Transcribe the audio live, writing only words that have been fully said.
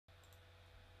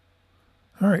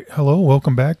All right, hello,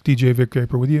 welcome back. DJ Vic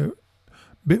Vapor with you.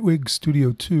 Bitwig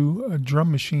Studio 2, a drum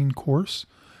machine course.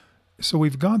 So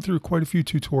we've gone through quite a few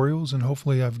tutorials, and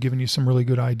hopefully I've given you some really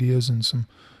good ideas and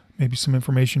maybe some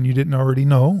information you didn't already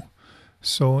know.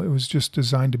 So it was just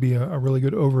designed to be a really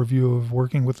good overview of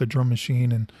working with the drum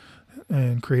machine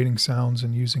and creating sounds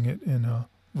and using it in a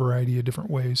variety of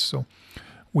different ways. So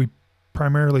we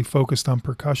primarily focused on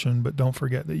percussion, but don't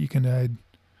forget that you can add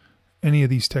any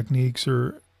of these techniques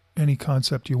or any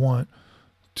concept you want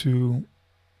to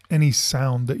any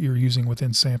sound that you're using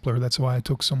within Sampler. That's why I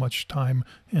took so much time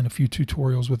and a few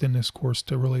tutorials within this course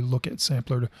to really look at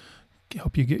Sampler to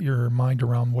help you get your mind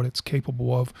around what it's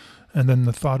capable of. And then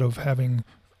the thought of having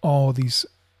all these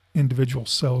individual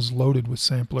cells loaded with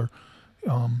Sampler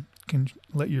can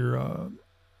let your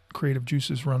creative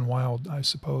juices run wild, I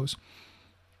suppose.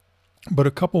 But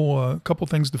a couple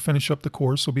things to finish up the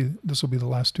course this will be the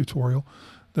last tutorial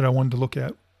that I wanted to look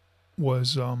at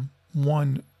was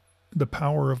one, the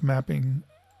power of mapping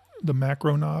the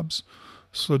macro knobs.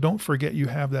 So don't forget you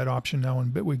have that option now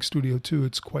in Bitwig Studio 2.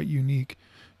 It's quite unique.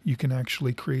 You can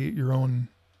actually create your own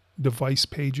device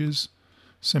pages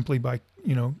simply by,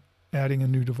 adding a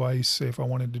new device. Say if I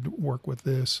wanted to work with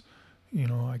this,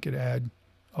 I could add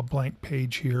a blank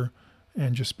page here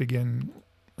and just begin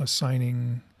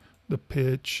assigning the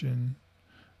pitch and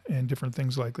different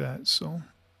things like that. So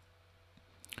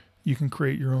you can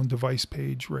create your own device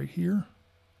page right here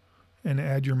and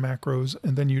add your macros,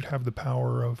 and then you'd have the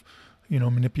power of,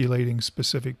 manipulating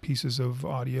specific pieces of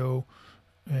audio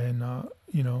and,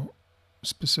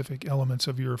 specific elements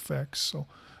of your effects. So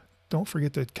don't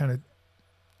forget to kind of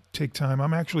take time.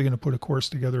 I'm actually going to put a course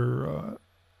together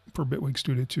for Bitwig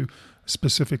Studio 2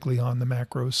 specifically on the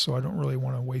macros, so I don't really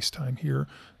want to waste time here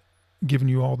giving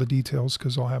you all the details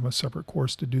because I'll have a separate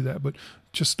course to do that. But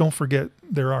just don't forget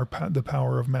there are the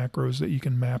power of macros that you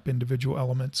can map individual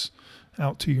elements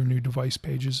out to your new device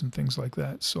pages and things like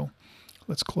that. So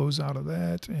let's close out of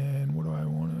that. And what do I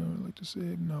want to like to say?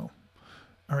 No.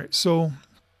 All right. So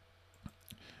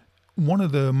one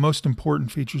of the most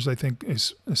important features, I think,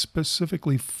 is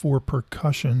specifically for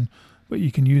percussion, but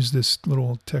you can use this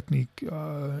little technique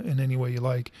in any way you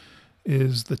like,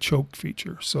 is the choke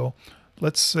feature. So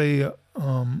let's say a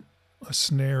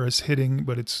snare is hitting,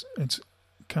 but it's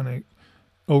kind of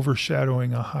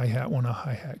overshadowing a hi-hat when a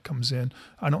hi-hat comes in.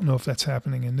 I don't know if that's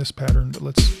happening in this pattern,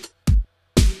 but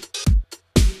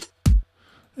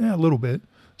a little bit.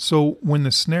 So when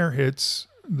the snare hits,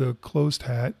 the closed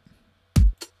hat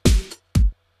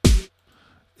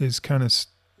is kind of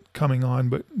coming on,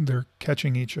 but they're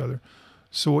catching each other.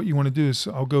 So what you want to do is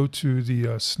I'll go to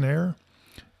the snare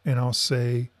and I'll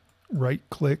say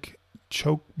right-click,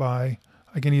 choke by,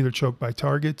 I can either choke by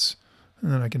targets,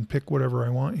 and then I can pick whatever I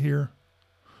want here.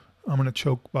 I'm going to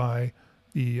choke by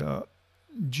the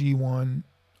G1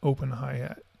 open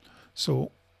hi-hat.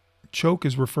 So choke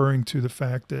is referring to the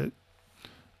fact that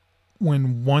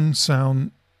when one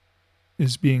sound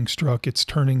is being struck, it's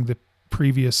turning the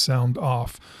previous sound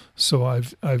off. So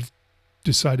I've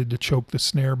decided to choke the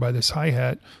snare by this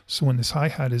hi-hat, so when this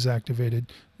hi-hat is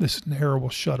activated, the snare will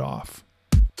shut off.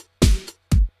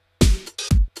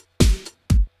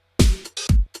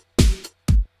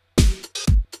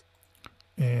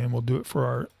 And we'll do it for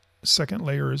our second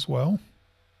layer as well.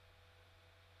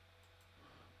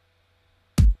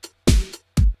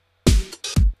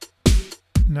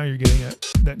 Now you're getting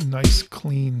that nice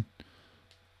clean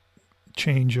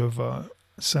change of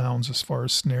sounds as far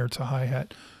as snare to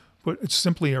hi-hat. But it's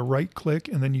simply a right click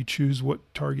and then you choose what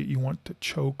target you want to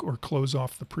choke or close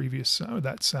off the previous sound,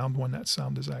 that sound when that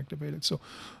sound is activated. So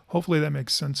hopefully that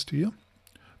makes sense to you.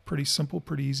 Pretty simple,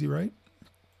 pretty easy, right?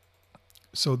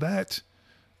 So that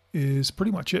is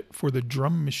pretty much it for the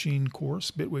drum machine course,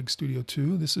 Bitwig Studio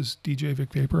 2. This is DJ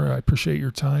Vic Vapor. I appreciate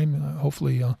your time.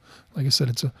 Hopefully, like I said,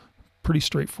 it's a pretty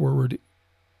straightforward,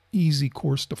 easy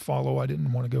course to follow. I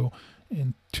didn't want to go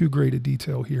in too great a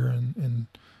detail here and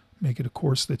make it a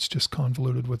course that's just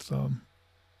convoluted with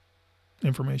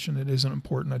information that isn't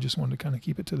important. I just wanted to kind of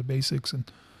keep it to the basics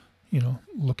and,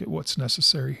 look at what's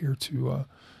necessary here to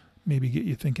maybe get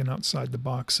you thinking outside the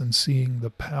box and seeing the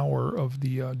power of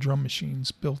the drum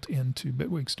machines built into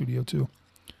Bitwig Studio 2.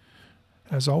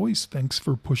 As always, thanks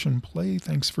for push and play.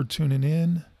 Thanks for tuning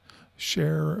in.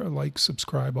 Share, like,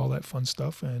 subscribe, all that fun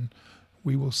stuff. And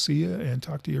we will see you and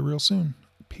talk to you real soon.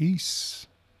 Peace.